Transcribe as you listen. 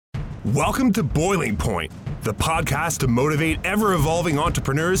Welcome to Boiling Point, the podcast to motivate ever-evolving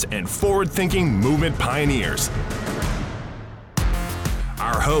entrepreneurs and forward-thinking movement pioneers.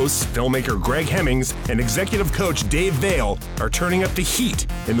 Our hosts, filmmaker Greg Hemmings and executive coach Dave Vale, are turning up the heat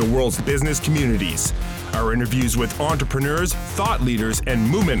in the world's business communities. Our interviews with entrepreneurs, thought leaders, and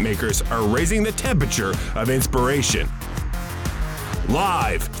movement makers are raising the temperature of inspiration.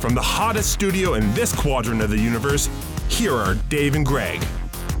 Live from the hottest studio in this quadrant of the universe, here are Dave and Greg.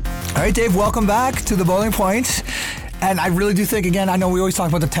 All right, Dave, welcome back to the Boiling Point. And I really do think, again, I know we always talk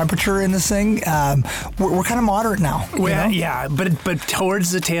about the temperature in this thing. We're kind of moderate now. Well, yeah, but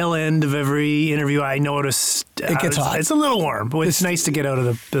towards the tail end of every interview, I notice it gets hot. It's a little warm, but it's nice to get out of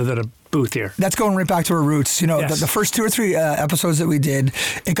the booth here. That's going right back to our roots. You know, Yes. the first 2 or 3 episodes that we did,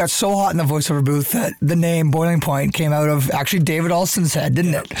 it got so hot in the voiceover booth that the name Boiling Point came out of actually David Alston's head,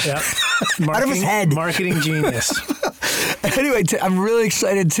 didn't it? Yeah. Out of his head. Marketing genius. Anyway, I'm really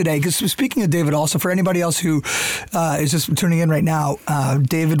excited today because speaking of David, also for anybody else who is just tuning in right now,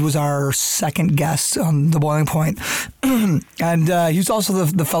 David was our second guest on the Boiling Point, and he's also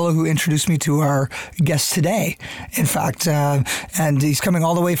the fellow who introduced me to our guest today. In fact, and he's coming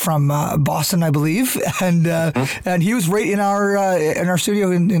all the way from Boston, I believe, and he was right in our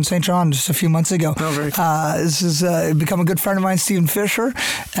studio in St. John just a few months ago. Oh, very cool. This has become a good friend of mine, Stephen Fisher,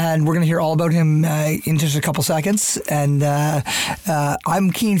 and we're going to hear all about him in just a couple seconds. And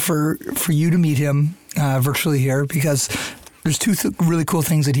I'm keen for you to meet him virtually here because there's 2 really cool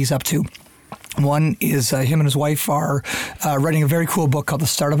things that he's up to. One is him and his wife are writing a very cool book called The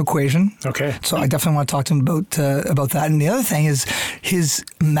Startup Equation. Okay. So I definitely want to talk to him about that. And the other thing is his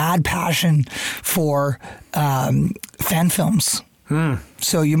mad passion for fan films.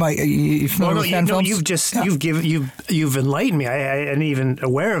 So you might you familiar with fan films? You've enlightened me. I ain't even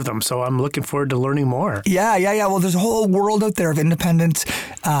aware of them, so I'm looking forward to learning more. Yeah. Well, there's a whole world out there of independent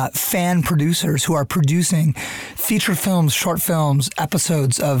fan producers who are producing feature films, short films,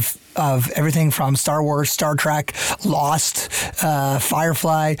 episodes of everything from Star Wars, Star Trek, Lost,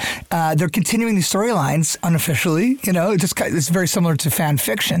 Firefly. They're continuing these storylines unofficially. You know, it's very similar to fan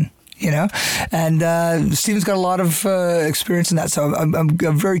fiction. You know, and Stephen's got a lot of experience in that, so I'm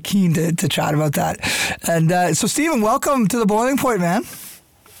very keen to chat about that. And so, Stephen, welcome to the Boiling Point, man.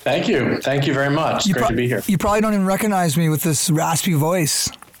 Thank you very much. Great to be here. You probably don't even recognize me with this raspy voice.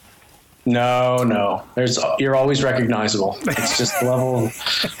 No. You're always recognizable. It's just the level of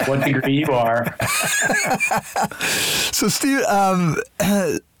what degree you are. So, Steve,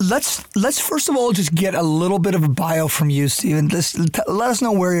 let's first of all just get a little bit of a bio from you, Stephen. Let us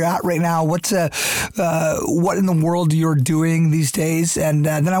know where you're at right now. What in the world you're doing these days, and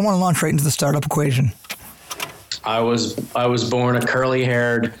then I want to launch right into the Startup Equation. I was born a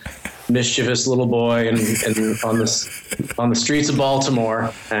curly-haired, mischievous little boy and on the streets of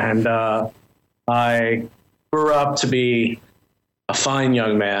Baltimore, and I grew up to be a fine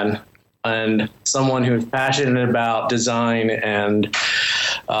young man and someone who's passionate about design and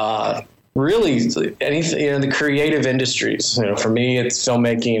really anything in the creative industries. You know, for me, it's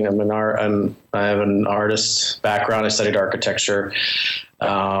filmmaking. I have an artist background. I studied architecture,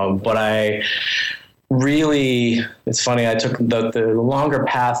 but it's funny. I took the longer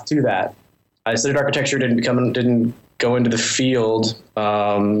path to that. I studied architecture, didn't go into the field,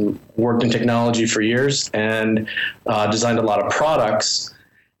 worked in technology for years, and designed a lot of products,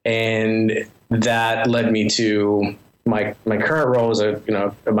 and that led me to my current role as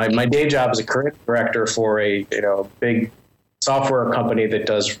my day job as a creative director for a big software company that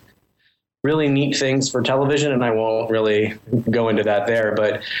does really neat things for television, and I won't really go into that there,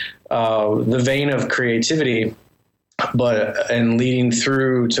 but the vein of creativity, and leading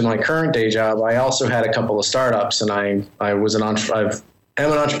through to my current day job, I also had a couple of startups, and I am an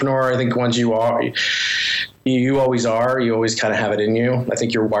entrepreneur. I think once you are, you always are. You always kind of have it in you. I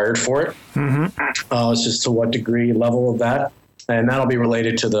think you're wired for it. Mm-hmm. It's just to what degree level of that, and that'll be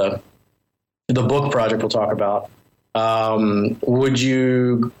related to the book project we'll talk about. Would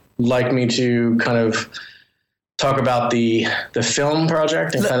you like me to kind of talk about the film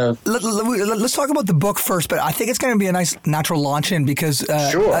project and let's talk about the book first, but I think it's going to be a nice natural launch in because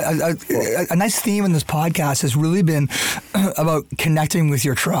Sure. a nice theme in this podcast has really been about connecting with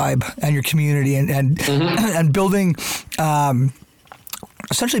your tribe and your community and building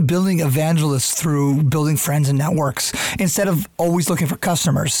essentially building evangelists through building friends and networks instead of always looking for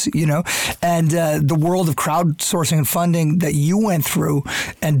customers, you know, and the world of crowdsourcing and funding that you went through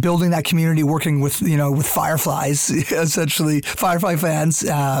and building that community, working with, you know, with Fireflies, essentially Firefly fans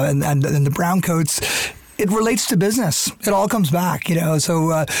and the brown coats. It relates to business. It all comes back, you know.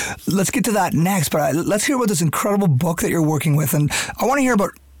 So let's get to that next. But let's hear about this incredible book that you're working with. And I want to hear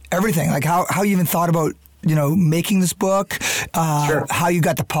about everything, like how you even thought about, making this book, Sure. how you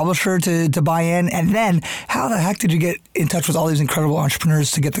got the publisher to buy in, and then how the heck did you get in touch with all these incredible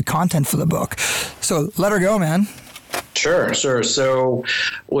entrepreneurs to get the content for the book? So let her go, man. Sure. So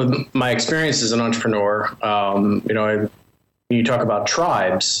with my experience as an entrepreneur, you talk about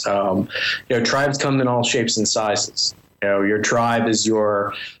tribes. Tribes come in all shapes and sizes. Your tribe is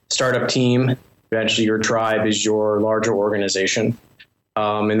your startup team. Eventually, your tribe is your larger organization.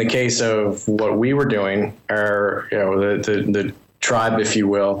 In the case of what we were doing, the tribe, if you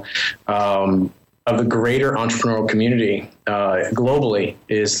will, of the greater entrepreneurial community globally,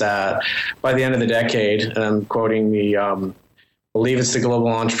 is that by the end of the decade, and I'm quoting I believe it's the Global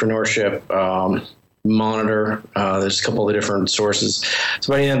Entrepreneurship Monitor. There's a couple of different sources.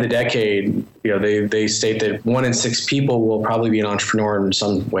 So by the end of the decade, they state that 1 in 6 people will probably be an entrepreneur in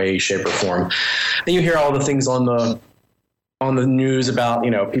some way, shape, or form. And you hear all the things on the news about,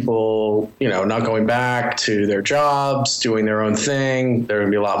 people, not going back to their jobs, doing their own thing. There are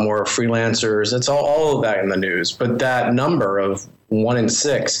going to be a lot more freelancers. It's all of that in the news. But that number of 1 in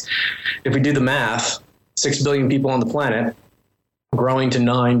 6, if we do the math, 6 billion people on the planet, growing to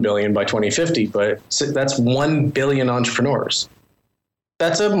 9 billion by 2050, but that's 1 billion entrepreneurs.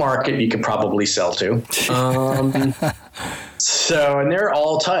 That's a market you could probably sell to. And they're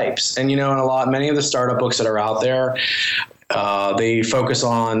all types. And, many of the startup books that are out there, they focus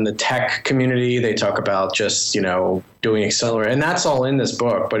on the tech community. They talk about just, doing accelerator, and that's all in this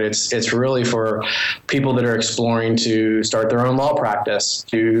book, but it's really for people that are exploring to start their own law practice,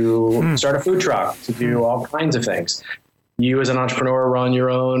 to start a food truck, to do all kinds of things. You as an entrepreneur run your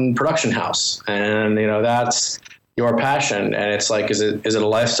own production house, and that's your passion. And it's like, is it a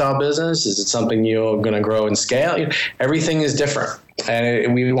lifestyle business? Is it something you're going to grow and scale? Everything is different,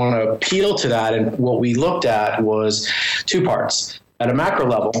 and we want to appeal to that. And what we looked at was 2 parts. At a macro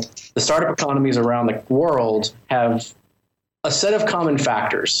level, the startup economies around the world have a set of common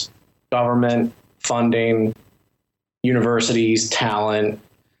factors: government, funding, universities, talent,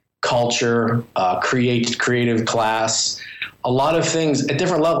 culture, creative class, a lot of things at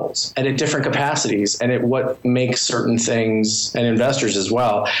different levels and at different capacities, and at what makes certain things, and investors as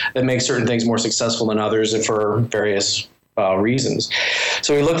well, that makes certain things more successful than others for various reasons.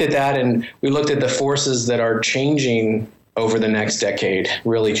 So we looked at that, and we looked at the forces that are changing over the next decade,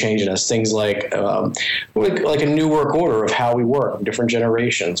 really changing us. Things like a new work order of how we work, different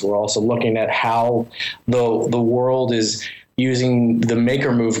generations. We're also looking at how the world is using the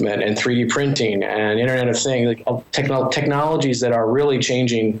maker movement and 3D printing and Internet of Things, like technologies that are really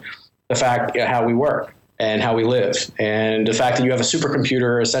changing the fact how we work and how we live. And the fact that you have a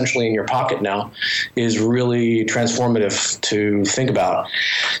supercomputer essentially in your pocket now is really transformative to think about.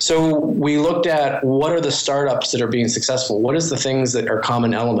 So we looked at what are the startups that are being successful? What is the things that are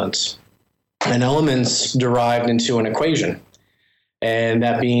common elements? And elements derived into an equation. And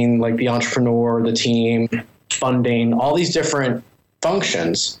that being like the entrepreneur, the team, funding, all these different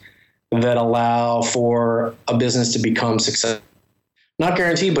functions that allow for a business to become successful. Not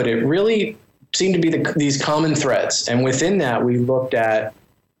guaranteed, but it really seemed to be these common threads. And within that, we looked at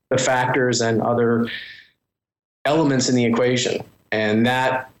the factors and other elements in the equation. And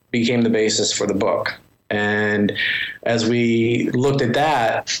that became the basis for the book. And as we looked at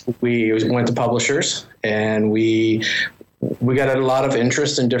that, we went to publishers, and we got a lot of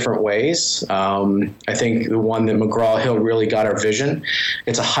interest in different ways. I think the one that McGraw-Hill really got our vision.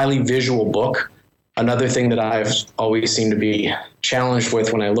 It's a highly visual book. Another thing that I've always seemed to be challenged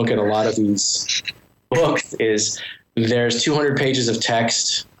with when I look at a lot of these books is there's 200 pages of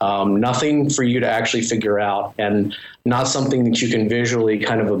text, nothing for you to actually figure out, and not something that you can visually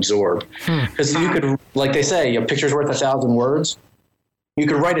kind of absorb. Because you could, like they say, a picture's worth 1,000 words. You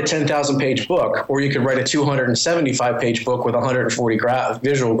could write a 10,000 page book, or you could write a 275 page book with 140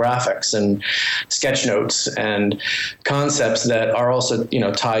 visual graphics and sketch notes and concepts that are also,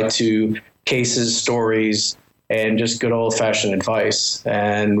 tied to cases, stories, and just good old fashioned advice.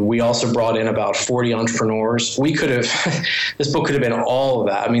 And we also brought in about 40 entrepreneurs. We could have, this book could have been all of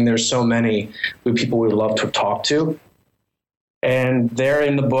that. I mean, there's so many people we would love to talk to. And they're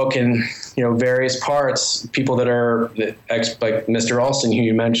in the book in, various parts, people that are like Mr. Alston, who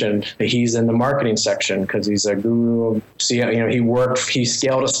you mentioned, he's in the marketing section because he's a guru. He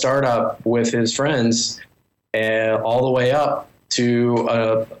scaled a startup with his friends all the way up to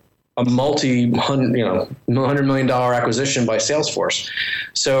a $100 million acquisition by Salesforce.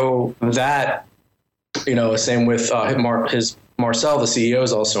 So that, same with Marcel, the CEO,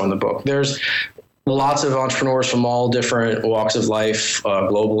 is also in the book. There's lots of entrepreneurs from all different walks of life,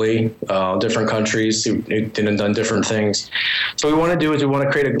 globally, different countries who did and done different things. So what we want to do is we want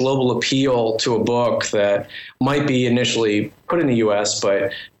to create a global appeal to a book that might be initially put in the U.S.,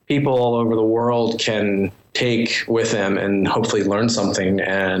 but people all over the world can take with them and hopefully learn something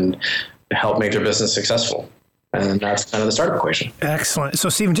and help make their business successful. And that's kind of the startup equation. Excellent. So,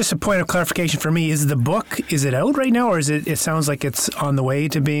 Stephen, just a point of clarification for me: is the book, is it out right now, or is it? It sounds like it's on the way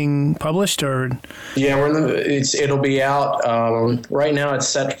to being published, or? Yeah, it'll be out right now. It's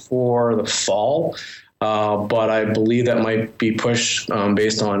set for the fall, but I believe that might be pushed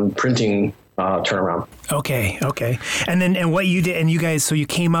based on printing turnaround. Okay. And what you did, and you guys, so you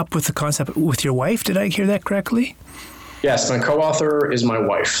came up with the concept with your wife. Did I hear that correctly? Yes, my co-author is my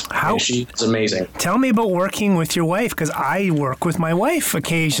wife. How? And she's amazing. Tell me about working with your wife, because I work with my wife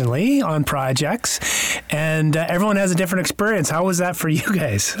occasionally on projects, and everyone has a different experience. How was that for you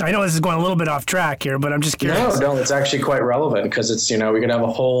guys? I know this is going a little bit off track here, but I'm just curious. No, it's actually quite relevant because it's, we could have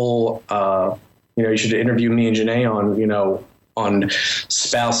a whole, you should interview me and Janae on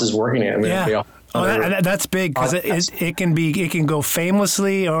spouses working it. Yeah. That's big because it can go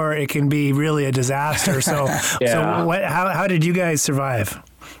famously or it can be really a disaster. So, how did you guys survive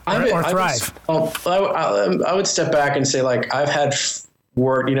or thrive? I would step back and say, like, I've had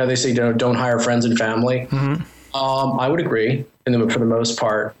work. They say don't hire friends and family. Mm-hmm. I would agree, for the most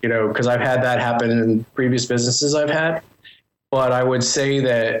part, because I've had that happen in previous businesses I've had. But I would say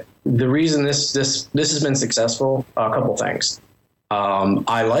that the reason this has been successful, a couple things.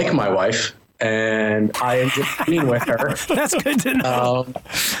 I like my wife. And I enjoy being with her. That's good to know.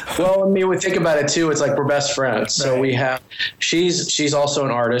 We think about it too. It's like we're best friends. So we have. She's also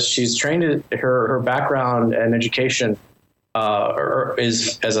an artist. She's trained. Her background and education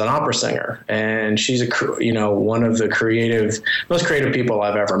is as an opera singer, and she's one of the most creative people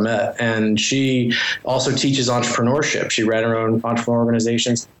I've ever met. And she also teaches entrepreneurship. She ran her own entrepreneur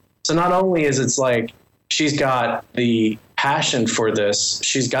organizations. So not only is it's like she's got the passion for this,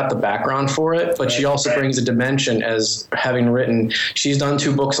 she's got the background for it, but she also brings a dimension as having written. She's done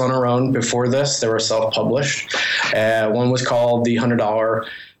 2 books on her own before this. They were self-published. One was called The $100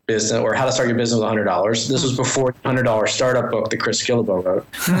 Business, or How to Start Your Business with $100. This was before the $100 startup book that Chris Killabo wrote.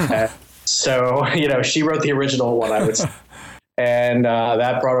 So she wrote the original one, I would say, and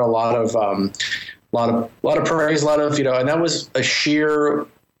that brought her a lot of praise, and that was a sheer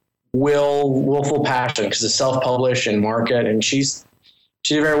willful passion because it's self-published and market, and she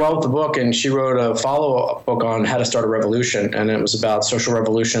did very well with the book, and she wrote a follow-up book on how to start a revolution, and it was about social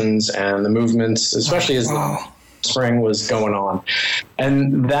revolutions and the movements, especially as the spring was going on.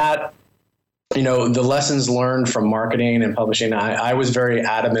 And that, the lessons learned from marketing and publishing, I was very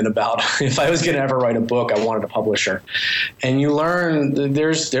adamant about if I was going to ever write a book, I wanted a publisher. And you learn that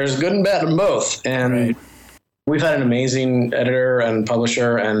there's good and bad in both. And we've had an amazing editor and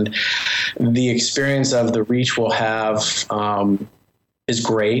publisher, and the experience of the reach we'll have is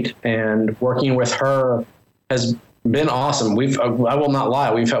great. And working with her has been awesome. I will not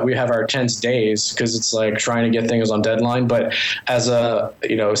lie, we have our tense days because it's like trying to get things on deadline. But as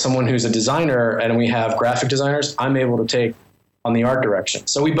someone who's a designer and we have graphic designers, I'm able to take on the art direction.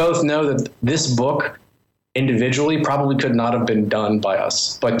 So we both know that this book individually probably could not have been done by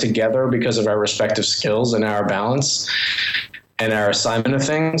us, but together, because of our respective skills and our balance and our assignment of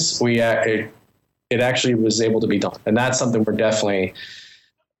things, it actually was able to be done. And that's something we're definitely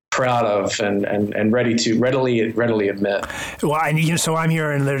proud of and ready to readily admit. Well, and so I'm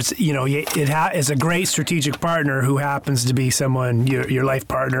here, and there's it's a great strategic partner who happens to be someone your life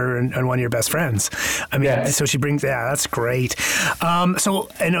partner and one of your best friends. I mean, so she brings that's great. So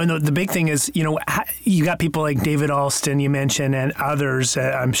and the big thing is you got people like David Alston you mentioned, and others.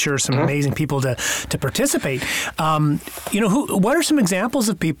 I'm sure some amazing people to participate. What are some examples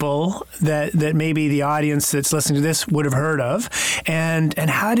of people that maybe the audience that's listening to this would have heard of, and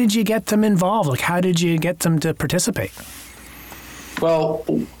how did you get them involved? Like, how did you get them to participate? Well,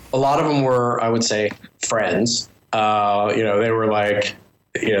 a lot of them were, I would say, friends. They were like,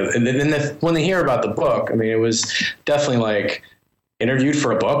 and then when they hear about the book, I mean, it was definitely like interviewed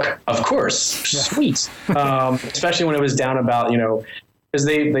for a book. Of course. Sweet. Especially when it was down about, because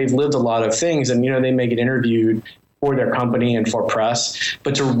they've lived a lot of things, and, they may get interviewed for their company and for press,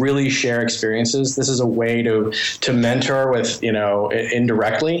 but to really share experiences. This is a way to mentor with,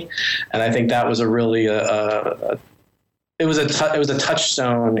 indirectly. And I think that was a really, it was a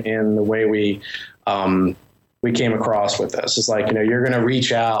touchstone in the way we came across with this. It's like, you're going to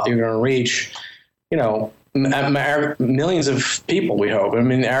reach out, you're going to reach, millions of people, we hope. I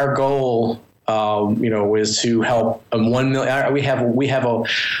mean, our goal was to help 1 million. We have a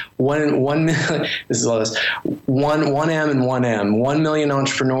 1 million. This is all this 1M and 1M. 1 million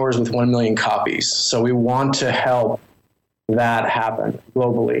entrepreneurs with 1 million copies. So we want to help that happen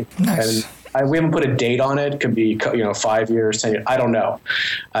globally. Nice. And we haven't put a date on it. It could be 5 years, 10 years. I don't know.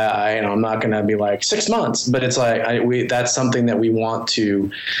 I'm not going to be like 6 months, but it's like that's something that we want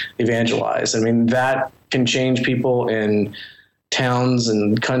to evangelize. I mean, that can change people in towns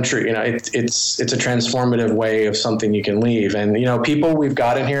and country. It's a transformative way of something you can leave. And people we've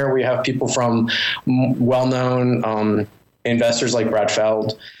got in here, we have people from well-known investors like Brad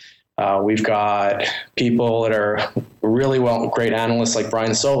Feld. We've got people that are really great analysts like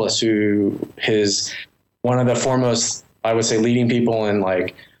Brian Solis, who is one of the foremost, I would say, leading people in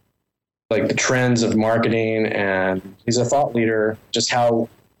like the trends of marketing, and he's a thought leader, just how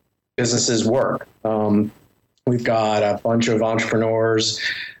businesses work. We've got a bunch of entrepreneurs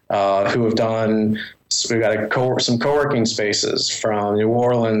who have done. We've got some co-working spaces from New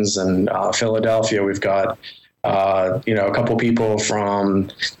Orleans and Philadelphia. We've got a couple people from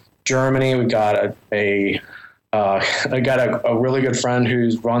Germany. We've got I got a really good friend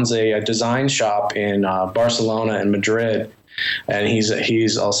who runs a design shop in Barcelona and Madrid, and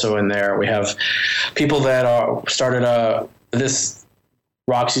he's also in there. We have people that started this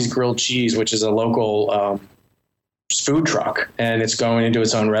Roxy's Grilled Cheese, which is a local food truck, and it's going into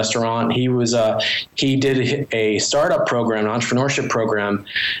its own restaurant. He did a startup program, an entrepreneurship program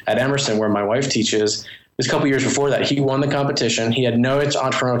at Emerson, where my wife teaches. A couple years before that, he won the competition. He had no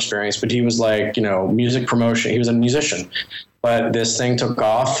entrepreneurial experience, but he was like, music promotion. He was a musician, but this thing took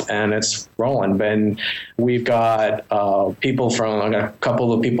off and it's rolling. And we've got a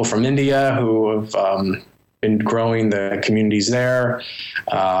couple of people from India who have been growing the communities there.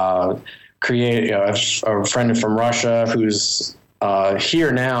 A friend from Russia who's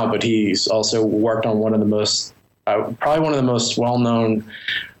here now, but he's also worked on one of the most, probably one of the most well-known.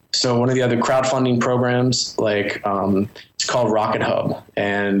 So one of the other crowdfunding programs, it's called Rocket Hub,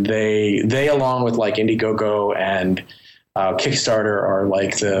 and they along with like Indiegogo and Kickstarter are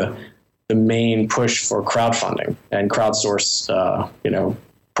like the main push for crowdfunding and crowdsource,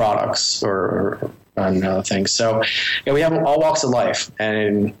 products or things. So we have all walks of life,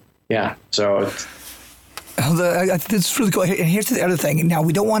 and so. That's really cool. And here's the other thing. Now,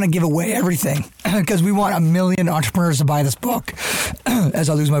 we don't want to give away everything because we want 1 million entrepreneurs to buy this book. As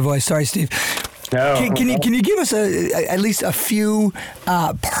I lose my voice, sorry, Steve. No. Can you give us at least a few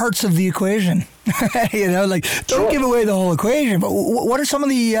parts of the equation? Don't give away the whole equation. But what are some of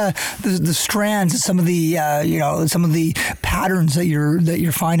the strands, some of the patterns that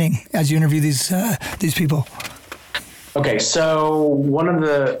you're finding as you interview these people? Okay, so one of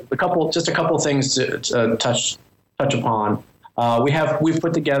a couple things to touch upon. We've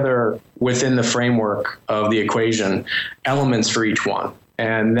put together within the framework of the equation elements for each one,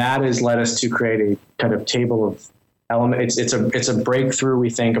 and that has led us to create a kind of table of elements. It's a breakthrough. We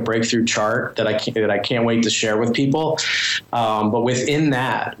think a breakthrough chart that I can't wait to share with people. But within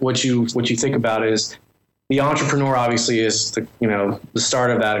that, what you think about is the entrepreneur obviously is the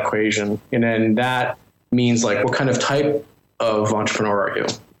start of that equation, and then that means like what kind of type of entrepreneur are you?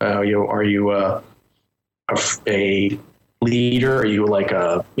 Are you a leader? Are you like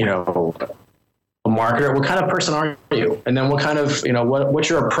a marketer? What kind of person are you? And then what kind of what's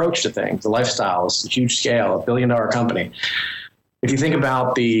your approach to things? The lifestyle is a huge scale, $1 billion company. If you think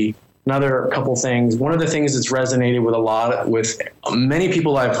about another couple things, one of the things that's resonated with many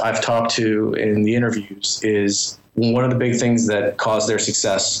people I've talked to in the interviews is one of the big things that caused their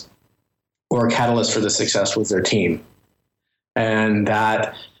success, or a catalyst for the success, was their team. And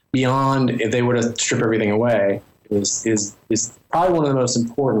that beyond, if they were to strip everything away, is probably one of the most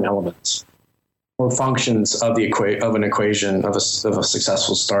important elements or functions of an equation of a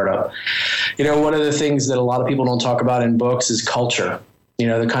successful startup. One of the things that a lot of people don't talk about in books is culture.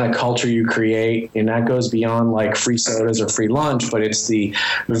 The kind of culture you create, and that goes beyond like free sodas or free lunch, but it's the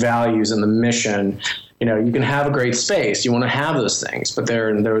values and the mission. You can have a great space. You want to have those things, but there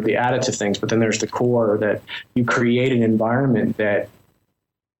are the additive things. But then there's the core, that you create an environment that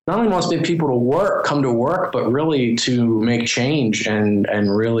not only wants people to come to work, but really to make change and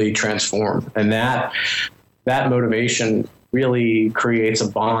really transform. And that motivation really creates a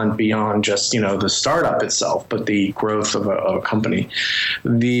bond beyond just the startup itself, but the growth of a company.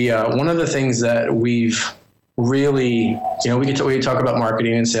 One of the things that we've really, we talk about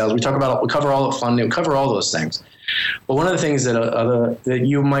marketing and sales. We cover all the funding, we cover all those things. But one of the things that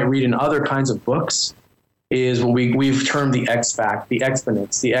you might read in other kinds of books is what we've termed the X factor.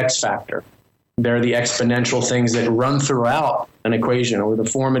 they're the exponential things that run throughout an equation, or the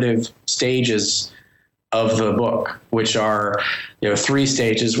formative stages of the book, which are, 3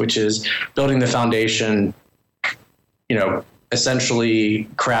 stages, which is building the foundation, essentially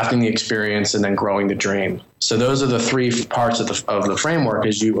crafting the experience, and then growing the dream. So those are the 3 parts of the framework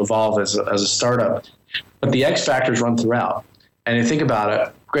as you evolve as a startup. But the X factors run throughout. And you think about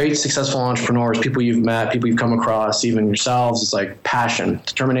it, great successful entrepreneurs, people you've met, people you've come across, even yourselves, it's like passion,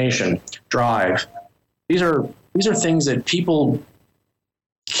 determination, drive. These are things that people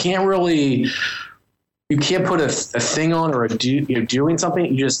can't really, you can't put a thing on, or you're doing something.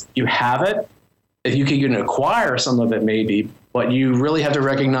 You have it. If you can acquire some of it, maybe, but you really have to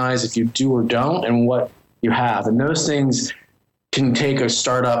recognize if you do or don't, and what you have. And those things can take a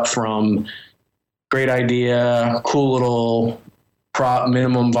startup from great idea, cool little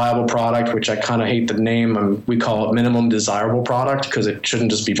minimum viable product, which I kind of hate the name. We call it minimum desirable product, because it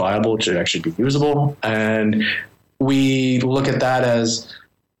shouldn't just be viable, it should actually be usable. And we look at that as,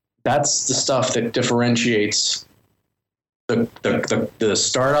 that's the stuff that differentiates the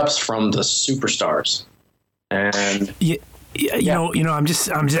startups from the superstars. And I'm just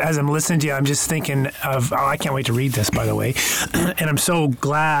as I'm listening to you, I'm just thinking of, I can't wait to read this, by the way. And I'm so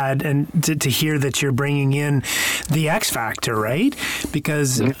glad to hear that you're bringing in the X factor, right?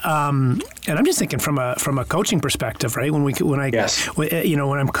 Because, and I'm just thinking from a coaching perspective, right? When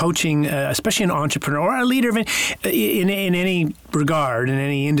I'm coaching, especially an entrepreneur or a leader in any regard, in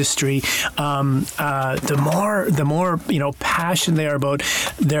any industry, the more passion they are about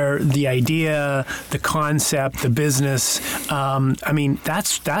the idea, the concept, the business.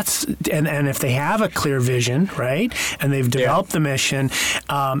 That's and if they have a clear vision, right, and they've developed the mission,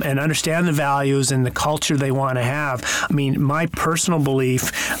 and understand the values and the culture they want to have. My personal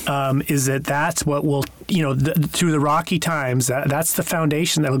belief is that that's what will, through the rocky times, that's the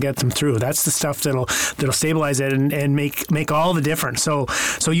foundation that'll get them through. That's the stuff that'll stabilize it and make all the difference. So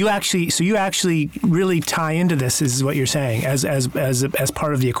you actually really tie into this, is what you're saying, as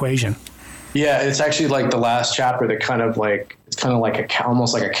part of the equation. Yeah, it's actually like the last chapter that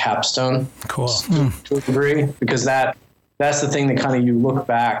almost like a capstone. Cool. To a degree, because that's the thing that kind of you look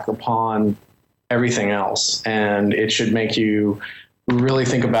back upon everything else, and it should make you really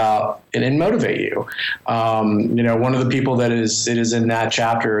think about and motivate you. One of the people that is in that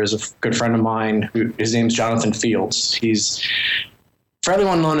chapter is a good friend of mine. His name's Jonathan Fields. He's fairly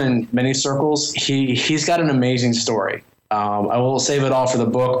well known in many circles. He's got an amazing story. I will save it all for the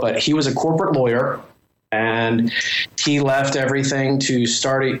book, but he was a corporate lawyer, and he left everything to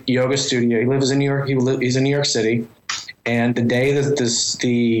start a yoga studio. He lives in New York. He's in New York City. And the day that the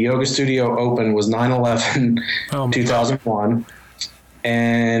yoga studio opened was 9/11, 2001.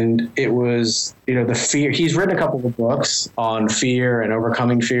 And it was, the fear. He's written a couple of books on fear and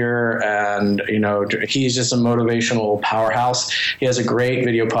overcoming fear. And, he's just a motivational powerhouse. He has a great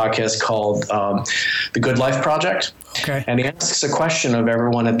video podcast called The Good Life Project. Okay. And he asks a question of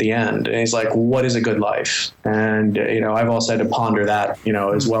everyone at the end. And he's like, what is a good life? And, I've also had to ponder that,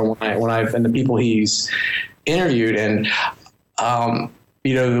 as well when the people he's interviewed. And,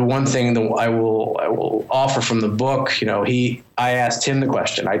 the one thing that I will offer from the book, I asked him the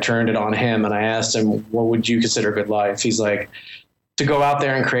question. I turned it on him and I asked him, what would you consider a good life? He's like, to go out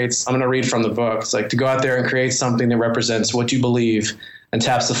there and create, I'm going to read from the book. It's like to go out there and create something that represents what you believe and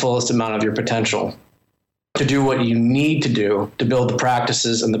taps the fullest amount of your potential. To do what you need to do to build the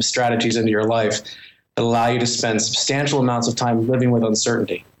practices and the strategies into your life that allow you to spend substantial amounts of time living with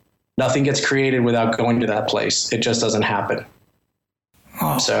uncertainty. Nothing gets created without going to that place. It just doesn't happen.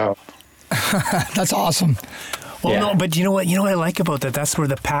 Oh. So that's awesome. Well, no, but you know what I like about that? That's where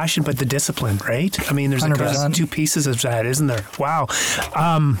the passion, but the discipline, right? There's 2 pieces of that, isn't there? Wow.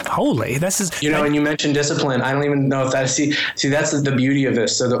 Holy, this is... and you mentioned discipline. I don't even know if that's... See, that's the beauty of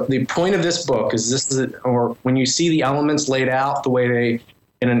this. So the point of this book is or when you see the elements laid out the way they...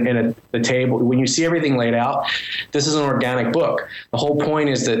 the table, when you see everything laid out, this is an organic book. The whole point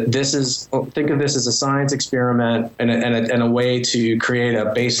is that think of this as a science experiment and a way to create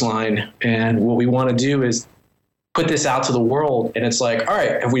a baseline. And what we want to do is put this out to the world. And it's like, all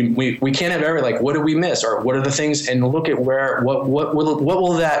right, we can't have what did we miss, or what are the things, and look at what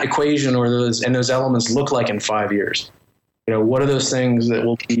will that equation or those elements look like in 5 years? What are those things that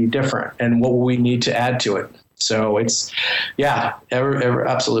will be different, and what will we need to add to it? So it's,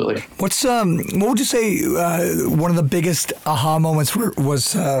 absolutely. What would you say one of the biggest aha moments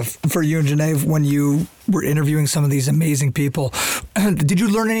was for you and Genevieve when you were interviewing some of these amazing people? Did you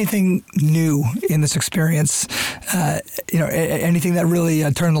learn anything new in this experience? Anything that really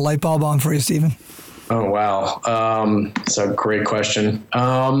turned the light bulb on for you, Stephen? Oh, wow. That's a great question.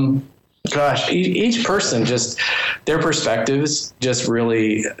 Gosh, each person, just their perspectives, just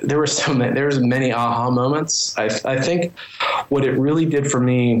really, there was many aha moments. I think what it really did for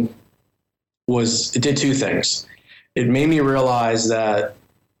me was it did two things. It made me realize that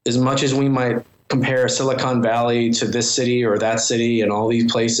as much as we might compare Silicon Valley to this city or that city and all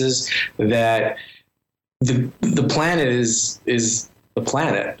these places, that the planet is the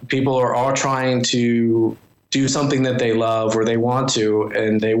planet. People are all trying to do something that they love or they want to,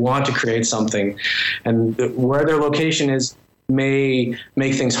 and they want to create something. And where their location is may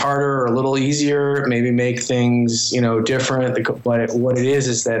make things harder or a little easier, maybe make things, different. But what it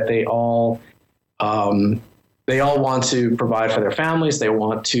is that they all want to provide for their families. They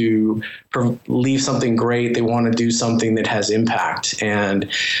want to leave something great. They want to do something that has impact.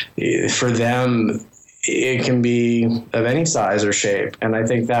 And for them, it can be of any size or shape. And I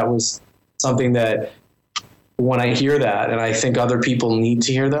think that was something that, when I hear that, and I think other people need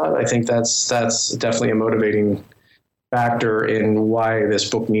to hear that, I think that's definitely a motivating factor in why this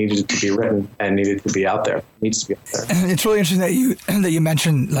book needed to be written and needed to be out there. Needs to be out there. And it's really interesting that you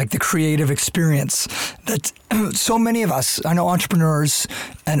mentioned like the creative experience that so many of us, I know entrepreneurs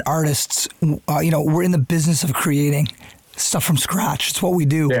and artists, we're in the business of creating stuff from scratch. It's what we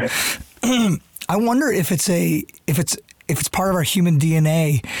do. Yeah. I wonder if it's part of our human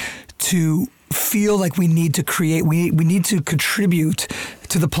DNA to feel like we need to create, we need to contribute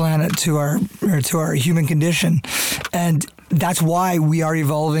to the planet, to our human condition. And that's why we are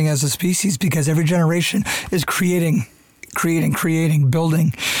evolving as a species, because every generation is creating,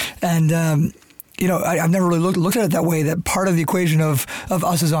 building. And, I've never really looked at it that way, that part of the equation of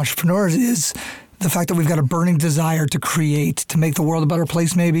us as entrepreneurs is the fact that we've got a burning desire to create, to make the world a better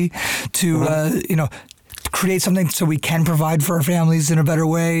place, maybe, to, create something so we can provide for our families in a better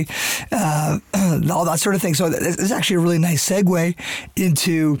way, all that sort of thing. So it's actually a really nice segue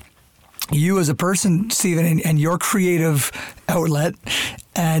into you as a person, Stephen, and your creative outlet.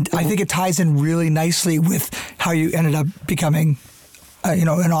 And I think it ties in really nicely with how you ended up becoming an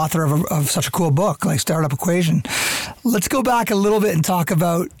author of such a cool book like Startup Equation. Let's go back a little bit and talk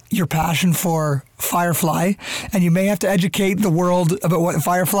about your passion for Firefly, and you may have to educate the world about what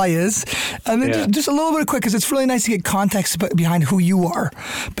Firefly is. And then just a little bit quick, because it's really nice to get context behind who you are.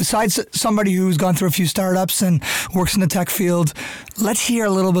 Besides somebody who's gone through a few startups and works in the tech field, let's hear a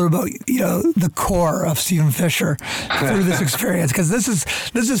little bit about the core of Stephen Fisher through this experience, because this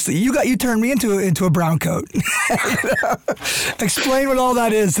is you turned me into a brown coat. Explain what all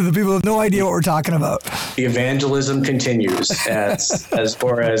that is to the people who have no idea what we're talking about. The evangelism continues, as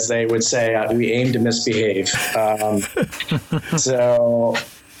far as they would say, we aim to misbehave. So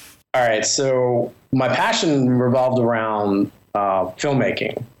my passion revolved around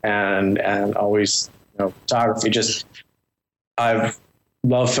filmmaking and always photography. I've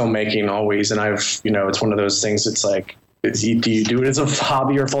loved filmmaking always, and it's one of those things. It's like, do you do it as a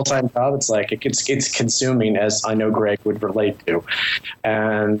hobby or full-time job? It's like it's consuming, as I know Greg would relate to,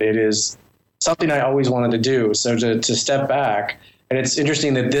 and it is something I always wanted to do. So to step back, and it's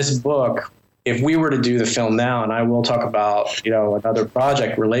interesting that this book, if we were to do the film now, and I will talk about another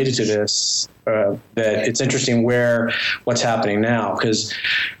project related to this, that it's interesting what's happening now, because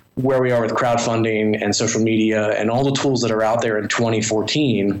where we are with crowdfunding and social media and all the tools that are out there in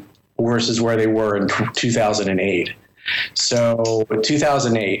 2014 versus where they were in 2008. So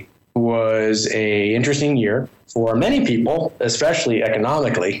 2008 was a interesting year for many people, especially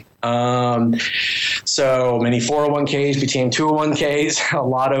economically. So many 401ks became 201ks. A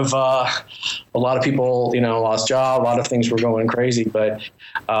lot of people, lost jobs. A lot of things were going crazy. But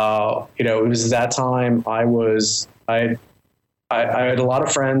it was that time. I had a lot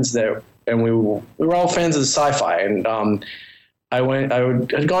of friends and we were all fans of the sci-fi, and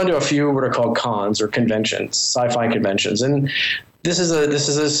I'd gone to a few what are called cons or conventions, sci-fi conventions, and this is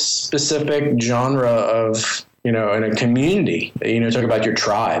a specific genre of, in a community, talk about your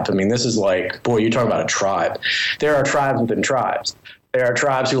tribe. I mean, this is like, boy, you talk about a tribe. There are tribes within tribes. There are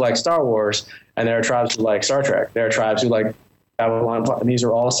tribes who like Star Wars, and there are tribes who like Star Trek. There are tribes who like Babylon. And these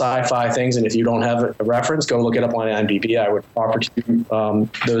are all sci-fi things. And if you don't have a reference, go look it up on IMDb. I would offer to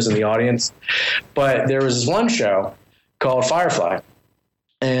those in the audience. But there was this one show called Firefly,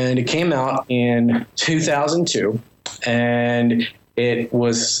 and it came out in 2002. And it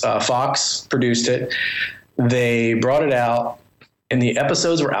was Fox produced it. They brought it out, and the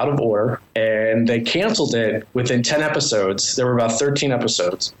episodes were out of order, and they canceled it within 10 episodes. There were about 13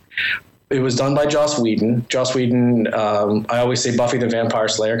 episodes. It was done by Joss Whedon. Joss Whedon, I always say Buffy the Vampire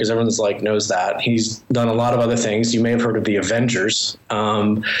Slayer because everyone's knows that. He's done a lot of other things. You may have heard of the Avengers.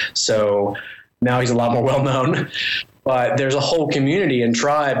 So now he's a lot more well known. But there's a whole community and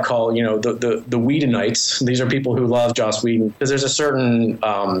tribe called, the Whedonites. These are people who love Joss Whedon because there's a certain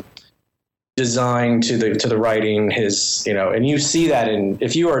design to the writing, and you see that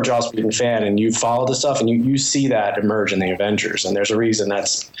if you are a Joss Whedon fan and you follow the stuff, and you see that emerge in the Avengers, and there's a reason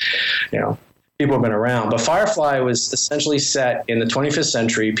that's, people have been around. But Firefly was essentially set in the 25th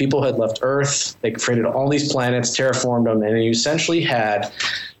century. People had left Earth. They created all these planets, terraformed them, and you essentially had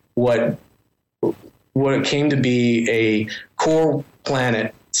what came to be a core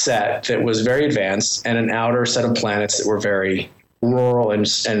planet set that was very advanced, and an outer set of planets that were very rural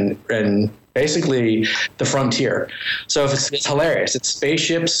and basically the frontier. So it's hilarious. It's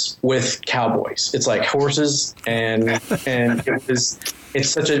spaceships with cowboys. It's like horses, and it's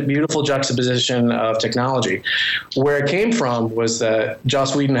such a beautiful juxtaposition of technology. Where it came from was that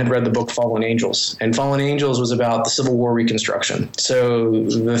Joss Whedon had read the book Fallen Angels, and Fallen Angels was about the Civil War reconstruction. So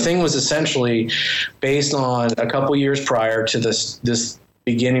the thing was essentially based on a couple years prior to this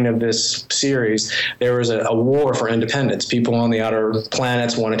beginning of this series. There was a war for independence. People on the outer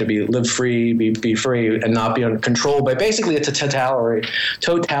planets wanted to live free, be free, and not be controlled by basically a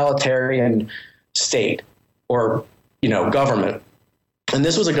totalitarian state or government. And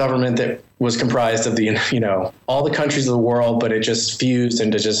this was a government that was comprised of all the countries of the world, but it just fused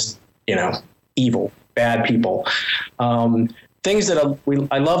into just evil, bad people. Things that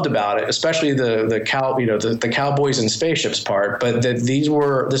I loved about it, especially the cowboys and spaceships part, but that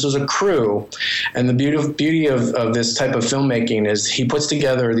this was a crew, and the beauty of this type of filmmaking is he puts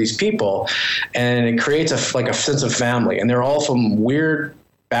together these people, and it creates a sense of family, and they're all from weird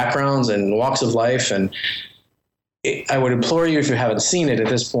backgrounds and walks of life, and I would implore you, if you haven't seen it at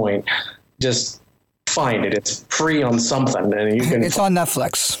this point, just find it. It's free on something, and you can. It's on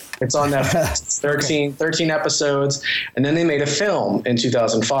Netflix. It's on Netflix. 13 episodes, and then they made a film in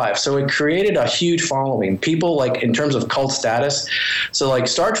 2005. So it created a huge following. People in terms of cult status. So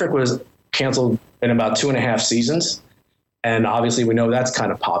Star Trek was canceled in about 2.5 seasons, and obviously we know that's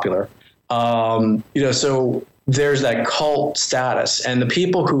kind of popular. So there's that cult status, and the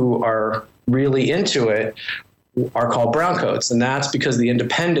people who are really into it are called browncoats, and that's because the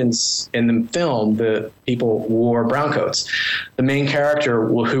independents in the film, the people wore browncoats. The main character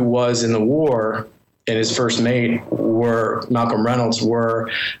who was in the war and his first mate Malcolm Reynolds were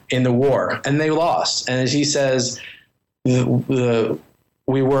in the war, and they lost. And as he says,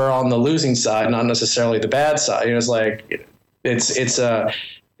 we were on the losing side, not necessarily the bad side. It's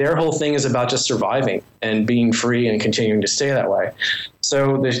their whole thing is about just surviving and being free and continuing to stay that way.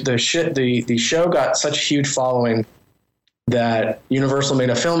 So the show got such a huge following that Universal made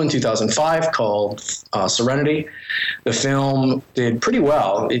a film in 2005 called Serenity. The film did pretty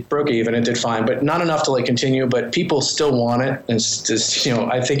well. It broke even. It did fine, but not enough to continue. But people still want it, and it's just,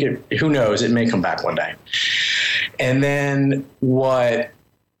 I think who knows? It may come back one day. And then what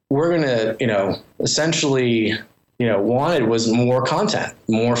we're gonna essentially wanted was more content,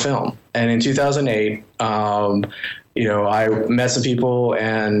 more film. And in 2008, I met some people,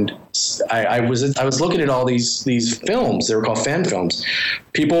 and I was looking at all these films. They were called fan films.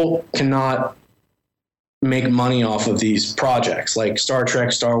 People cannot make money off of these projects like Star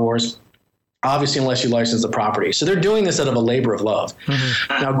Trek, Star Wars, obviously, unless you license the property. So they're doing this out of a labor of love.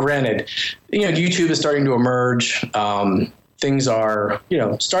 Mm-hmm. Now, granted, YouTube is starting to emerge. Things are,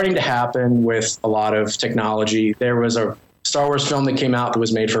 starting to happen with a lot of technology. There was a Star Wars film that came out that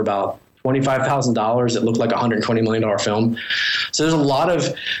was made for about $25,000. It looked like a $120 million film. So there's a lot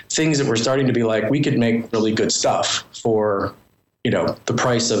of things that we're starting to be we could make really good stuff for, the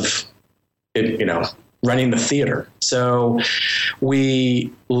price of it, running the theater. So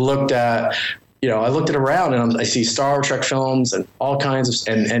we looked at, I looked around, and I see Star Trek films and all kinds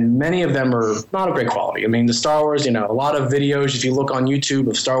of, and many of them are not of great quality. I mean, the Star Wars, a lot of videos, if you look on YouTube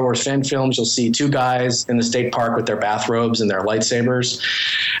of Star Wars fan films, you'll see two guys in the state park with their bathrobes and their lightsabers.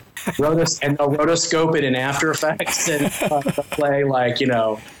 They'll rotoscope it in After Effects and play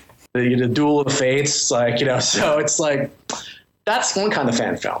the Duel of the Fates, so it's that's one kind of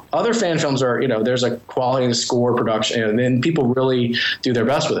fan film. Other fan films are, there's a quality in the score, production, and then people really do their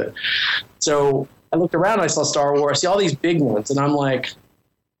best with it. So I looked around, and I saw Star Wars, I see all these big ones, and I'm like,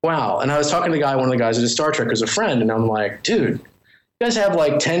 wow. And I was talking to one of the guys who did Star Trek as a friend, and I'm like, dude, you guys have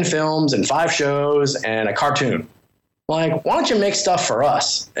 10 films and 5 shows and a cartoon. Why don't you make stuff for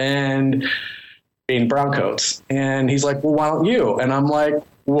us? And being browncoats. And he's like, well, why don't you? And I'm like,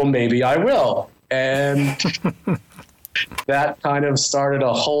 well, maybe I will. And that kind of started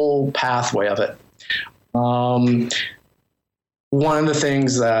a whole pathway of it. One of the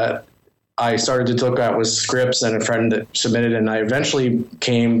things that I started to look at was scripts, and a friend that submitted, and I eventually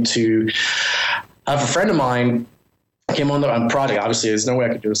came to have a friend of mine came on the project. Obviously, there's no way I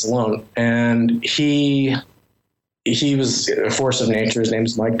could do this alone. And he was a force of nature. His name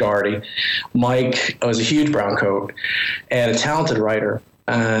is Mike Doherty. Mike was a huge brown coat and a talented writer.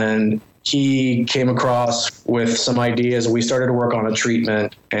 And he came across with some ideas. We started to work on a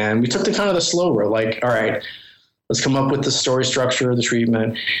treatment, and we took the kind of the slow road. Like, all right, let's come up with the story structure of the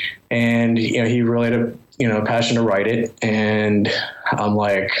treatment. And, he really had a passion to write it. And I'm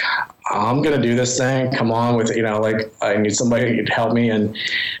like, I'm going to do this thing. Come on with, I need somebody to help me. And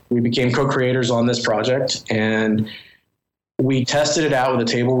we became co-creators on this project, and we tested it out with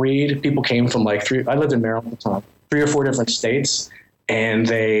a table read. People came from I lived in Maryland at the time, 3 or 4 different states, and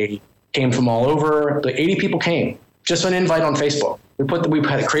they came from all over. The 80 people came, just an invite on Facebook. We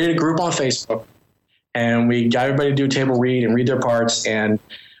had created a group on Facebook, and we got everybody to do a table read and read their parts. And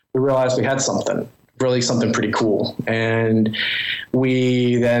we realized we had something pretty cool. And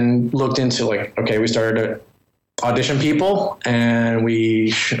we then looked into we started to audition people, and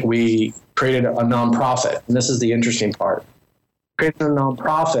we created a nonprofit. And this is the interesting part. Created a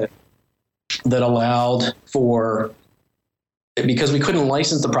nonprofit that allowed for, because we couldn't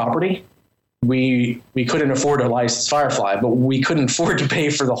license the property, we couldn't afford to license Firefly, but we couldn't afford to pay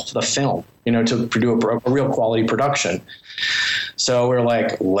for the film, to produce a real quality production. So we're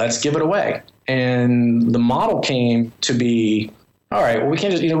like, let's give it away. And the model came to be, all right, well, we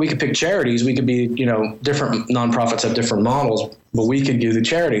can't just, we could pick charities. We could be, different nonprofits have different models, but we could do the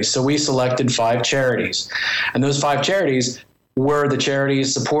charities. So we selected 5 charities, and those 5 charities were the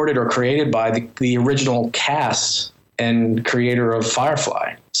charities supported or created by the original cast and creator of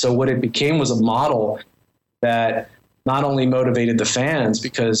Firefly. So what it became was a model that not only motivated the fans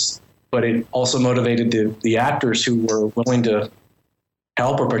but it also motivated the actors who were willing to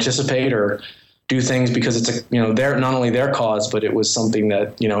help or participate or do things because it's they're not only their cause, but it was something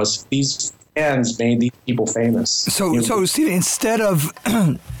that, these fans made these people famous. So Steve, instead of,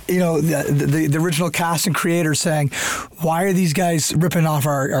 the original cast and creator saying, why are these guys ripping off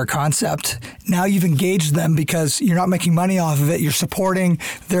our concept? Now you've engaged them because you're not making money off of it. You're supporting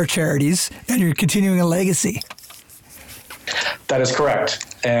their charities and you're continuing a legacy. That is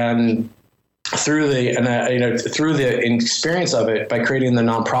correct. And through the experience of it, by creating the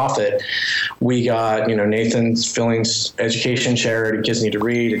nonprofit, we got, Nathan Filling's education charity, Kids Need to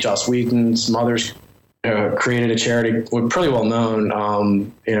Read, Joss Whedon, some others created a charity, pretty well known,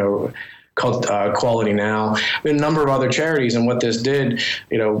 called Quality Now. We had a number of other charities, and what this did,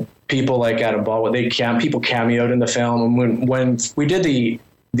 people like Adam Baldwin, people cameoed in the film. And when we did the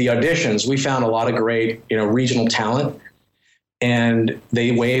auditions, we found a lot of great, regional talent. And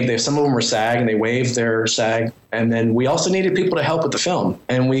some of them were SAG, and they waived their SAG. And then we also needed people to help with the film.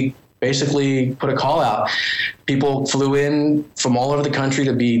 And we basically put a call out. People flew in from all over the country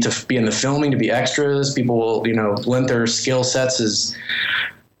to be in the filming, to be extras. People, lent their skill sets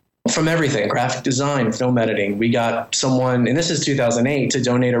from everything, graphic design, film editing. We got someone, and this is 2008, to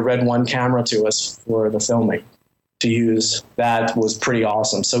donate a Red One camera to us for the filming. To use. That was pretty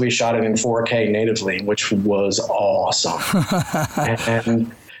awesome. So we shot it in 4K natively, which was awesome.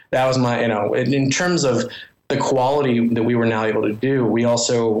 And that was in terms of the quality that we were now able to do, we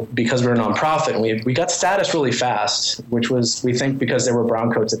also, because we're a nonprofit, we got status really fast, which was, we think, because there were brown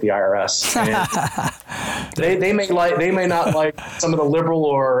coats at the IRS. And they may not like some of the liberal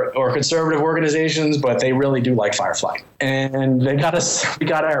or conservative organizations, but they really do like Firefly. And we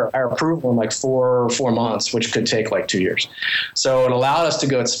got our approval in 4 months, which could take 2 years. So it allowed us to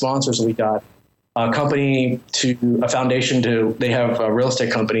go at sponsors. We got a foundation they have a real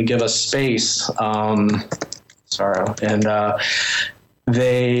estate company give us space. And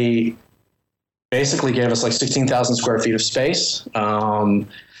they basically gave us 16,000 square feet of space.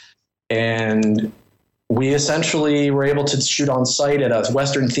 And we essentially were able to shoot on site at a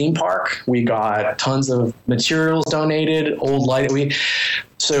Western theme park. We got tons of materials donated, old light.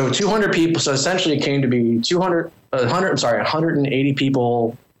 So 200 people. So essentially it came to be 180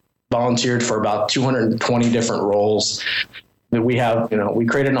 people volunteered for about 220 different roles that we have. We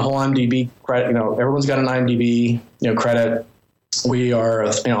created a whole IMDb credit. Everyone's got an IMDb credit. We are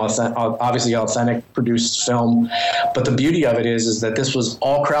obviously authentic produced film, but the beauty of it is that this was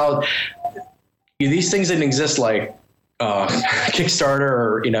all crowd. These things didn't exist Kickstarter,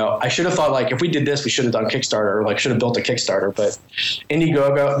 or I should have thought if we did this, we should have done Kickstarter, or should have built a Kickstarter. But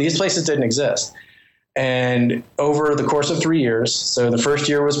Indiegogo, these places didn't exist. And over the course of 3 years, so the first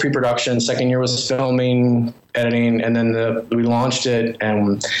year was pre-production, second year was filming, editing, and then we launched it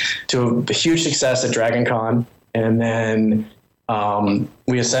to a huge success at Dragon Con. And then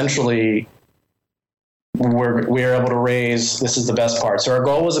we essentially we were able to raise, this is the best part. So our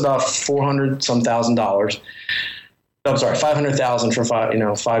goal was about $400,000. I'm sorry, 500,000 for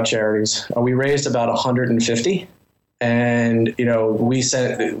five charities. We raised about 150. And, we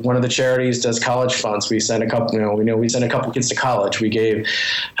sent, one of the charities does college funds. We sent a couple, we sent a couple kids to college. We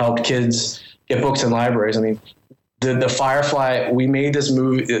helped kids get books in libraries. I mean, the Firefly, we made this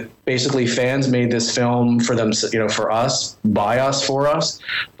movie, basically fans made this film for them, for us, by us, for us.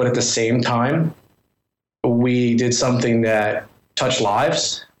 But at the same time, we did something that touched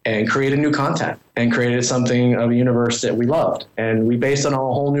lives and created new content and created something of a universe that we loved. And we based it on a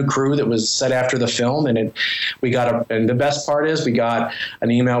whole new crew that was set after the film. And and the best part is we got an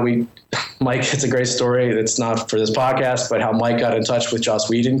email. Mike, it's a great story. It's not for this podcast, but how Mike got in touch with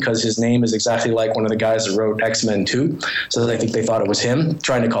Joss Whedon because his name is exactly like one of the guys that wrote X-Men 2. So I think they thought it was him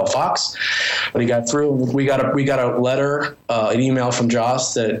trying to call Fox, but he got through. We got a letter, an email from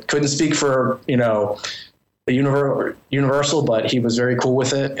Joss that couldn't speak for, Universal, but he was very cool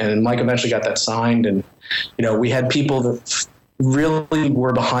with it. And Mike eventually got that signed. And, we had people that really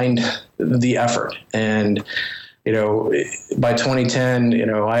were behind the effort. And, by 2010,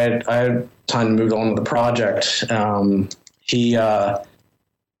 I had time to move on with the project.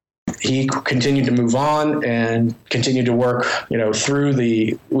 He continued to move on and continued to work,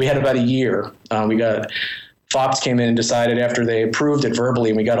 we had about a year. Fox came in and decided after they approved it verbally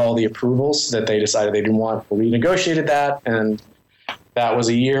and we got all the approvals that they decided they didn't want. We negotiated that, and that was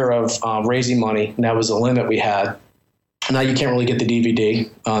a year of raising money, and that was the limit we had. Now you can't really get the DVD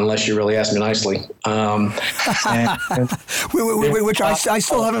unless you really ask me nicely. Which I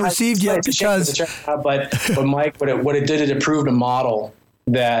still haven't received yet because. But Mike, what it did, it approved a model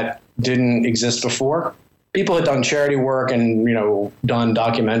that didn't exist before. People had done charity work and done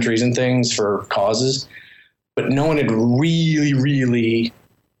documentaries and things for causes, but no one had really, really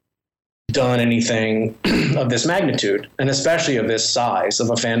done anything of this magnitude, and especially of this size of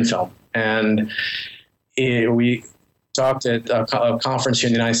a fan film. And we talked at a conference here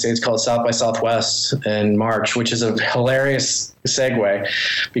in the United States called South by Southwest in March, which is a hilarious segue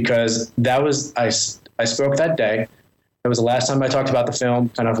because I spoke that day. It was the last time I talked about the film,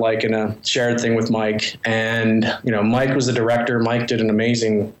 kind of like in a shared thing with Mike. And, Mike was the director. Mike did an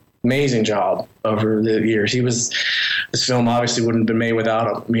amazing job over the years. This film obviously wouldn't have been made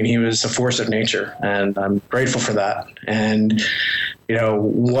without him. I mean, he was a force of nature, and I'm grateful for that. And,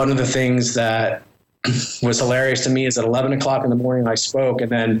 one of the things that was hilarious to me is at 11 o'clock in the morning I spoke,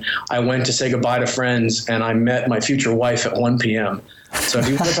 and then I went to say goodbye to friends, and I met my future wife at 1 p.m. So if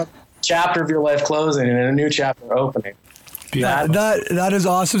you want a chapter of your life closing and a new chapter opening, that is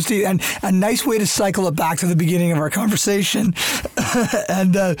awesome, Steve, and a nice way to cycle it back to the beginning of our conversation.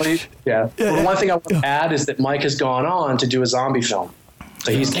 And Well, the one thing I want to add is that Mike has gone on to do a zombie film.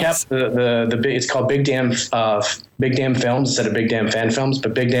 So he's kept the big. It's called Big Damn Films instead of Big Damn Fan Films,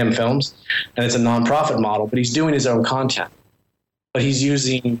 but Big Damn Films, and it's a nonprofit model. But he's doing his own content. But he's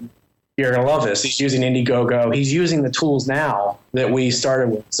using. You're gonna love this. He's using Indiegogo. He's using the tools now that we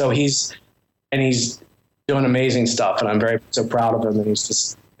started with. So he's doing amazing stuff, and I'm very so proud of him. And he's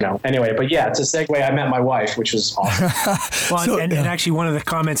just. Anyway, but yeah, it's a segue. I met my wife, which was awesome. And actually, one of the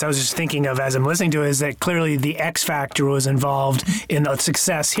comments I was just thinking of as I'm listening to it is that clearly the X Factor was involved in the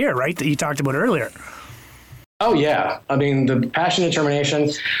success here, right? That you talked about earlier. Oh, yeah. I mean, the passion,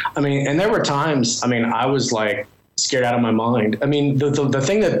 determination. I mean, and there were times, I was like scared out of my mind. I mean, the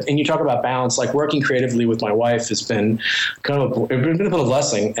thing that, and you talk about balance, like working creatively with my wife has been kind of it's been a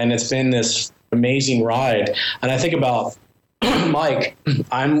blessing, and it's been this amazing ride. And I think about Mike,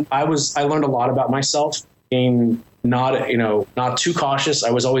 I learned a lot about myself being not too cautious. I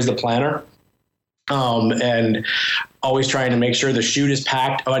was always the planner, and always trying to make sure the chute is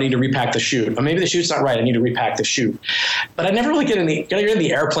packed. Oh, I need to repack the chute. Or maybe the chute's not right. I need to repack the chute. But I never really get in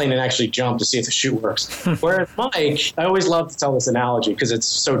the airplane and actually jump to see if the chute works. Whereas Mike, I always love to tell this analogy because it's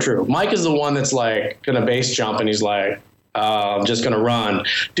so true. Mike is the one that's like going to base jump, and he's like, I'm just going to run.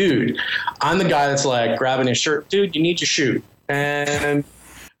 Dude, I'm the guy that's like grabbing his shirt. Dude, you need your chute. And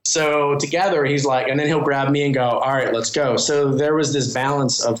so together he's like, and then he'll grab me and go, all right, let's go. So there was this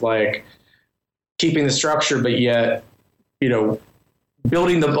balance of like keeping the structure, but yet,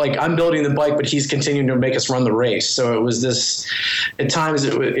 building I'm building the bike, but he's continuing to make us run the race. So it was this, at times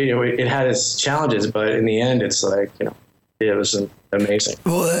it had its challenges, but in the end it's like, it was amazing.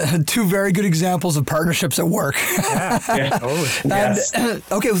 Well, two very good examples of partnerships at work. Yeah. Yes.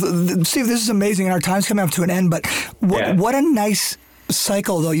 Okay, Steve, this is amazing, and our time's coming up to an end. But what a nice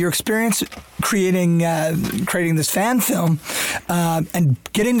cycle, though. Your experience creating this fan film and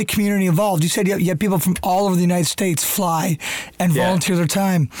getting the community involved. You said you had people from all over the United States fly and volunteer their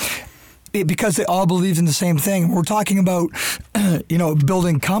time. Because they all believed in the same thing. We're talking about,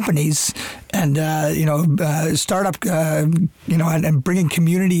 building companies and startup, and bringing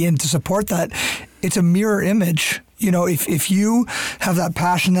community in to support that. It's a mirror image. If you have that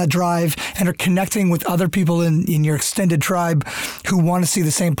passion, that drive, and are connecting with other people in your extended tribe who want to see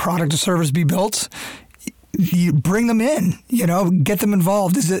the same product or service be built, you bring them in, get them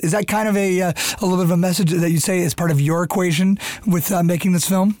involved. Is that kind of a little bit of a message that you say is part of your equation with making this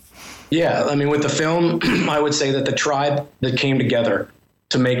film? Yeah, I mean, with the film, I would say that the tribe that came together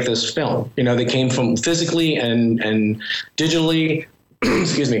to make this film, they came from physically and digitally,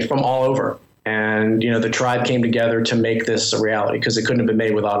 from all over. And, the tribe came together to make this a reality because it couldn't have been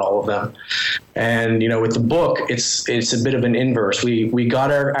made without all of them. And, with the book, it's a bit of an inverse. We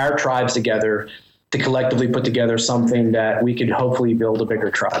got our tribes together to collectively put together something that we could hopefully build a bigger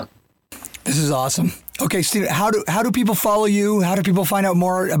tribe. This is awesome. Okay, Steve, how do people follow you? How do people find out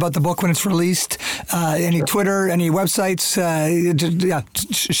more about the book when it's released? Any Twitter, any websites?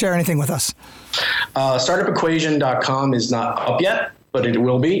 Share anything with us. StartupEquation.com is not up yet, but it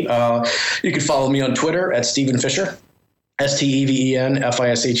will be. You can follow me on Twitter at Steven Fisher.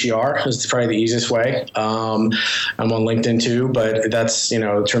 StevenFisher is probably the easiest way. I'm on LinkedIn too, but that's, in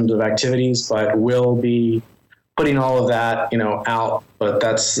terms of activities, but we'll be putting all of that, out, but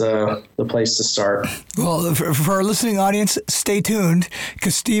that's the place to start. Well, for our listening audience, stay tuned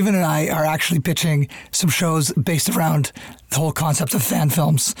because Steven and I are actually pitching some shows based around the whole concept of fan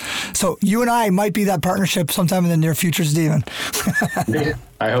films. So you and I might be that partnership sometime in the near future, Steven.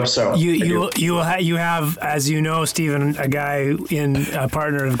 I hope so. You have, as you know, Steven, a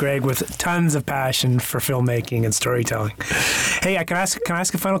partner of Greg with tons of passion for filmmaking and storytelling. Hey, can I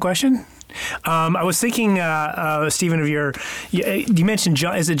ask a final question? I was thinking, Stephen, of you mentioned,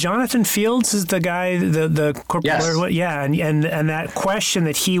 is it Jonathan Fields is the guy, the corporate yes. lawyer? Yeah, and that question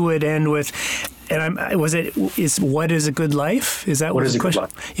that he would end with, and what is a good life? Is that what is the question?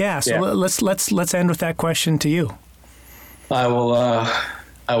 Good life? Yeah. So let's end with that question to you. I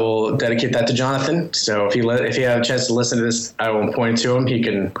will dedicate that to Jonathan. So if you have a chance to listen to this, I will point to him. We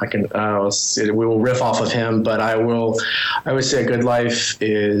will riff off of him, but I would say a good life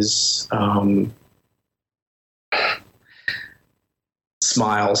is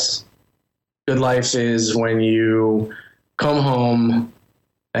smiles. Good life is when you come home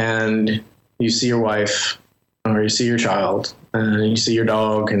and you see your wife or you see your child and you see your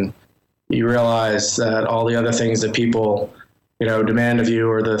dog and you realize that all the other things that people demand of you,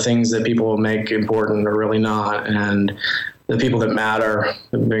 or the things that people make important are really not. And the people that matter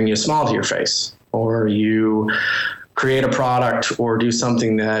bring you a smile to your face, or you create a product or do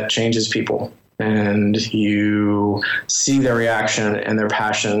something that changes people and you see their reaction and their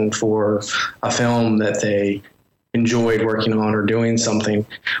passion for a film that they enjoyed working on or doing something,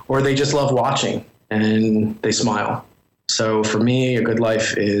 or they just love watching and they smile. So for me, a good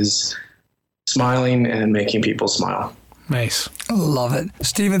life is smiling and making people smile. Nice. Love it.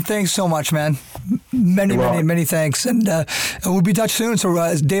 Steven, thanks so much, man. Many thanks. And we'll be in touch soon. So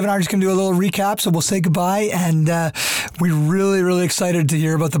Dave and I are just going to do a little recap. So we'll say goodbye. And we're really, really excited to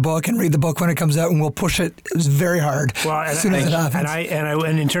hear about the book and read the book when it comes out. And we'll push it very hard as soon as it happens.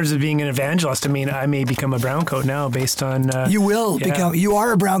 And in terms of being an evangelist, I may become a brown coat now based on... you will become... You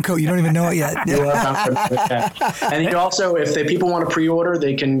are a brown coat. You don't even know it yet. And you also, if people want to pre-order,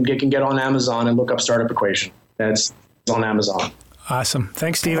 they can get on Amazon and look up Startup Equation. That's on Amazon. Awesome.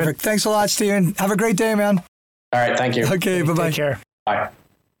 Thanks, Steven. Perfect. Thanks a lot, Steven. Have a great day, man. All right. Thank you. Okay. Bye-bye. Take care. Bye.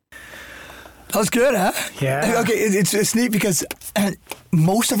 That was good, huh? Yeah. Okay, it's neat because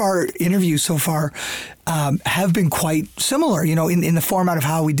most of our interviews so far have been quite similar, in the format of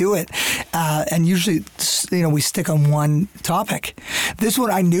how we do it. And usually, we stick on one topic. This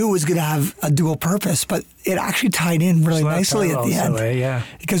one I knew was going to have a dual purpose, but it actually tied in really nicely at the end. Yeah.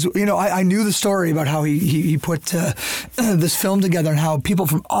 Because, I knew the story about how he put this film together and how people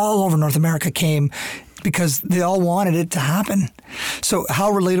from all over North America came because they all wanted it to happen. So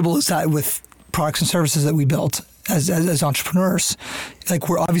how relatable is that with products and services that we built as entrepreneurs? Like,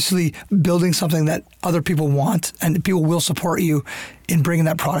 we're obviously building something that other people want, and people will support you in bringing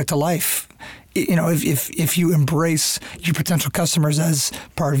that product to life. If you embrace your potential customers as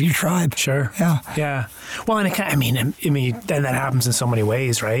part of your tribe. Sure. Yeah. Well, and and that happens in so many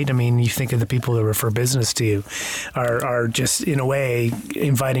ways, right? You think of the people that refer business to you are just in a way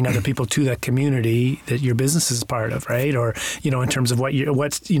inviting other people to that community that your business is part of, right? Or in terms of what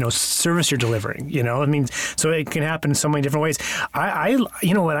service you're delivering. So it can happen in so many different ways.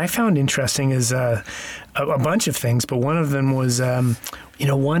 What I found interesting is a bunch of things, but one of them was.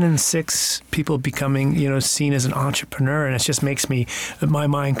 1 in 6 people becoming, seen as an entrepreneur. And it just makes my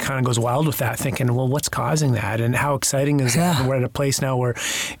mind kind of goes wild with that, thinking, well, what's causing that? And how exciting is that? And we're at a place now where,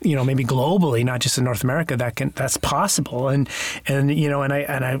 maybe globally, not just in North America, that's possible. And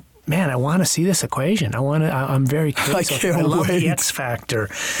I want to see this equation. I'm very curious. I love the X factor,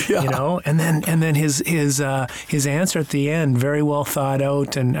 and then his answer at the end, very well thought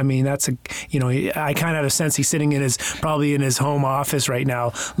out. And I mean, that's I kind of have a sense he's sitting probably in his home office right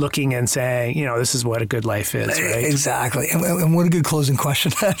now, looking and saying, this is what a good life is, right? Exactly. And what a good closing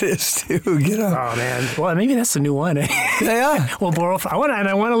question that is too, Oh man. Well, maybe that's the new one. Yeah. Well, I want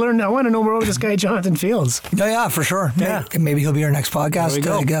to learn. I want to know more about this guy, Jonathan Fields. Yeah, for sure. Yeah. Maybe he'll be our next podcast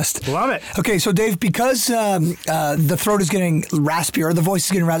guest. Love it. Okay, so Dave, because the throat is getting raspier, the voice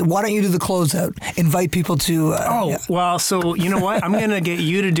is getting raspy, why don't you do the closeout? Invite people to... Well, so you know what? I'm going to get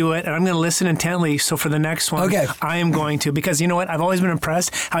you to do it, and I'm going to listen intently. So for the next one, I am going to, because you know what? I've always been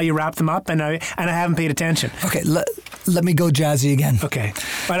impressed how you wrap them up, and I haven't paid attention. Okay, let me go jazzy again. Okay,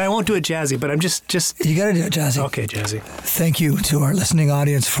 but I won't do it jazzy, but I'm just... You got to do it jazzy. Okay, jazzy. Thank you to our listening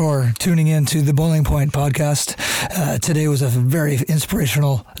audience for tuning in to the Boiling Point podcast. Today was a very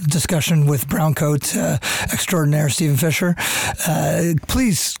inspirational discussion with brown coat extraordinaire Stephen Fisher.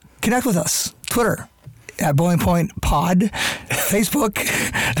 Please connect with us. Twitter at Boiling Point Pod, Facebook,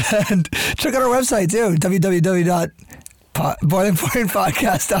 and check out our website too,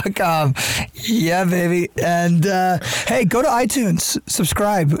 boilingpointpodcast.com. Yeah, baby. And hey, go to iTunes,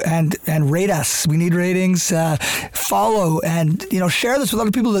 subscribe, and rate us. We need ratings. Follow and share this with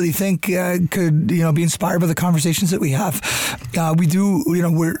other people that you think could be inspired by the conversations that we have. We do.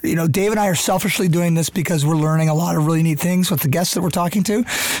 We're Dave and I are selfishly doing this because we're learning a lot of really neat things with the guests that we're talking to.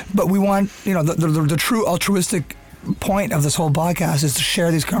 But we want the true altruistic point of this whole podcast is to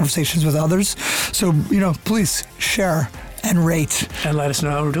share these conversations with others. So, please share and rate. And let us know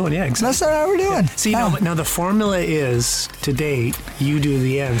how we're doing. Yeah, exactly. Let us know how we're doing. Yeah. See, now the formula is, to date, you do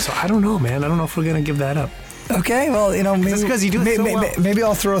the end. So I don't know, man. I don't know if we're going to give that up. Okay, well, maybe that's because you do it so well. Maybe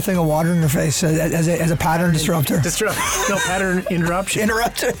I'll throw a thing of water in your face as a pattern disruptor. No, pattern interruption.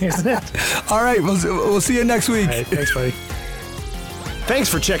 Interrupter. Isn't it? All right, we'll see you next week. All right, thanks, buddy. Thanks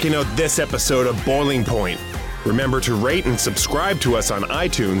for checking out this episode of Boiling Point. Remember to rate and subscribe to us on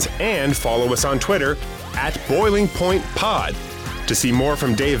iTunes and follow us on Twitter at Boiling Point Pod. To see more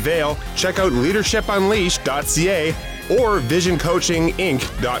from Dave Vale, check out leadershipunleashed.ca or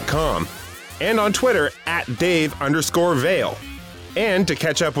visioncoachinginc.com. And on Twitter at Dave_Vale. And to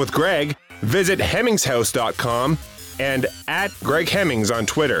catch up with Greg, visit hemmingshouse.com and at Greg Hemmings on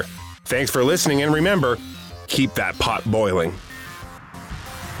Twitter. Thanks for listening, and remember, keep that pot boiling.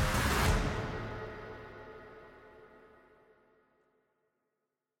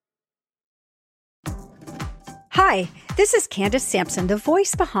 Hi, this is Candace Sampson, the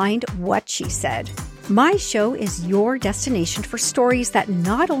voice behind What She Said. My show is your destination for stories that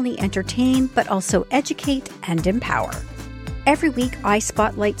not only entertain, but also educate and empower. Every week, I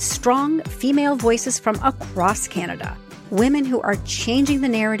spotlight strong female voices from across Canada, women who are changing the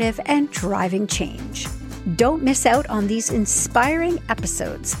narrative and driving change. Don't miss out on these inspiring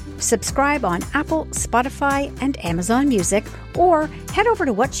episodes. Subscribe on Apple, Spotify, and Amazon Music, or head over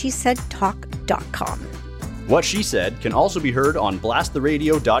to whatshesaidtalk.com. What She Said can also be heard on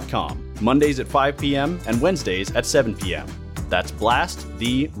blasttheradio.com, Mondays at 5 p.m. and Wednesdays at 7 p.m. That's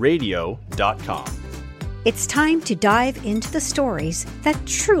blasttheradio.com. It's time to dive into the stories that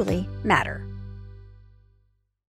truly matter.